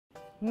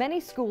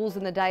Many schools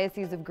in the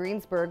Diocese of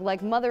Greensburg,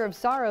 like Mother of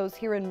Sorrows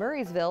here in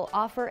Murraysville,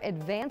 offer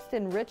advanced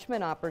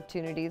enrichment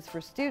opportunities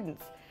for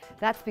students.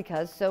 That's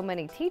because so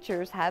many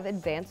teachers have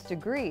advanced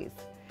degrees.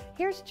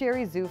 Here's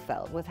Jerry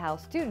Zufeld with how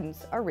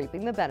students are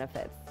reaping the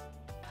benefits.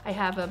 I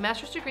have a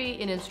master's degree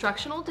in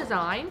instructional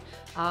design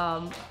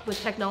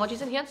with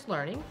technologies enhanced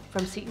learning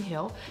from Seton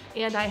Hill,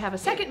 and I have a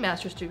second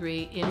master's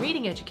degree in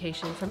reading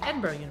education from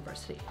Edinburgh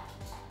University.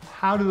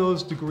 How do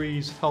those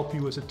degrees help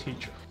you as a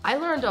teacher? I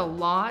learned a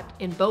lot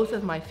in both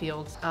of my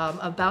fields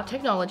about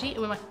technology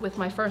with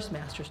my first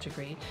master's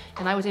degree,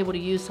 and I was able to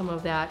use some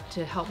of that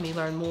to help me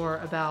learn more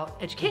about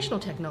educational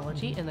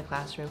technology in the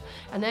classroom.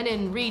 And then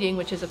in reading,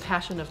 which is a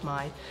passion of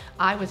mine,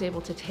 I was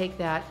able to take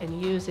that and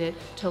use it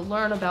to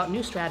learn about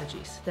new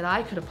strategies that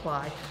I could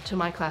apply to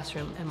my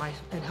classroom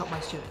and help my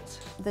students.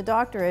 The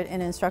doctorate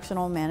in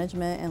instructional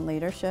management and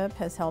leadership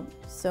has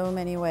helped so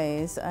many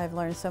ways. I've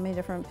learned so many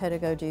different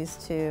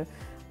pedagogies to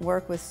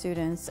work with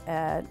students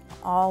at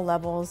all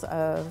levels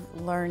of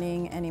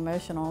learning and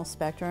emotional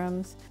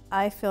spectrums.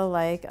 I feel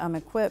like I'm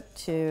equipped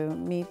to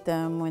meet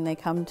them when they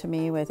come to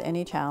me with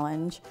any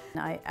challenge.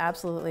 I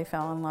absolutely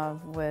fell in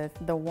love with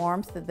the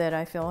warmth that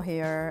I feel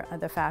here.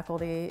 The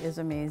faculty is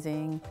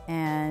amazing,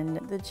 and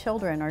the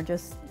children are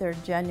they're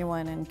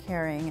genuine and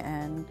caring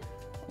and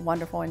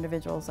wonderful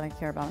individuals. I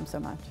care about them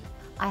so much.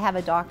 I have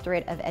a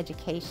doctorate of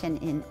education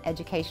in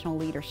educational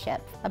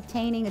leadership.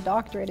 Obtaining a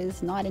doctorate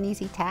is not an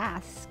easy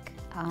task.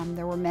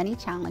 There were many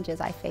challenges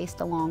I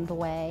faced along the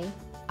way.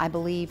 I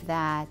believe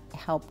that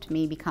helped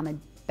me become a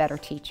better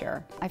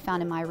teacher. I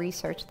found in my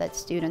research that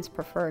students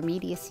prefer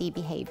immediacy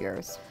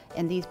behaviors,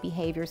 and these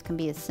behaviors can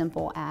be as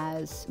simple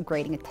as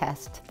grading a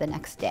test the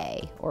next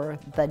day or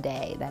the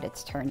day that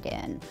it's turned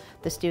in.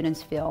 The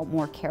students feel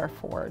more cared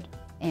for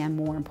and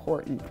more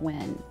important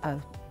when a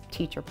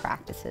teacher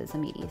practices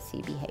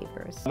immediacy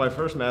behaviors. My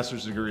first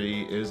master's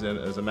degree is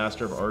as a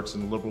Master of Arts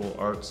in Liberal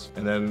Arts,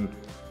 and then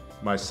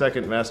my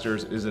second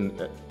master's is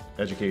in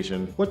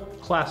education. What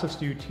classes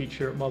do you teach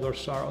here at Mother of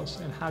Sorrows,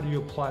 and how do you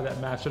apply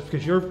that master's?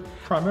 Because you're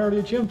primarily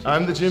a gym teacher.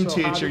 I'm the gym so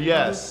teacher,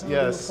 yes. How do you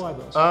apply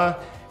those?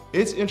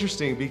 It's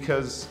interesting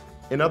because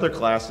in other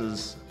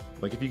classes,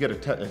 like if you get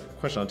a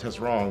question on a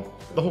test wrong,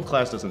 the whole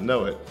class doesn't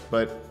know it.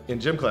 But in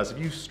gym class, if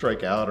you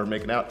strike out or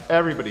make an out,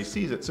 everybody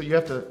sees it. So you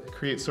have to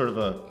create sort of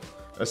a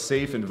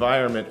safe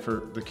environment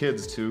for the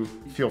kids to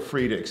feel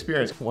free to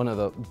experience. One of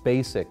the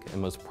basic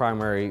and most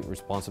primary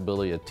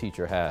responsibility a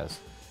teacher has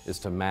is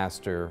to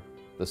master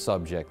the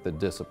subject, the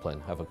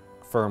discipline, have a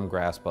firm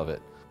grasp of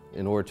it.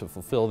 In order to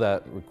fulfill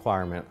that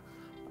requirement,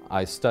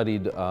 I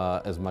studied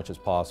as much as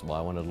possible.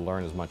 I wanted to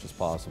learn as much as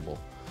possible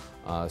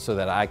so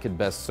that I could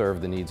best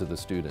serve the needs of the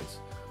students.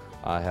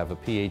 I have a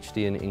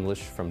PhD in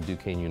English from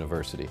Duquesne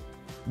University.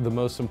 The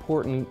most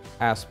important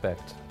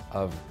aspect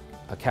of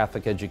a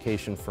Catholic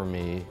education for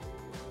me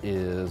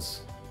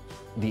is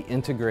the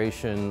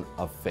integration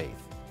of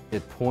faith.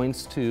 It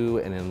points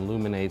to and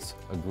illuminates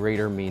a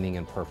greater meaning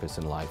and purpose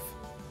in life.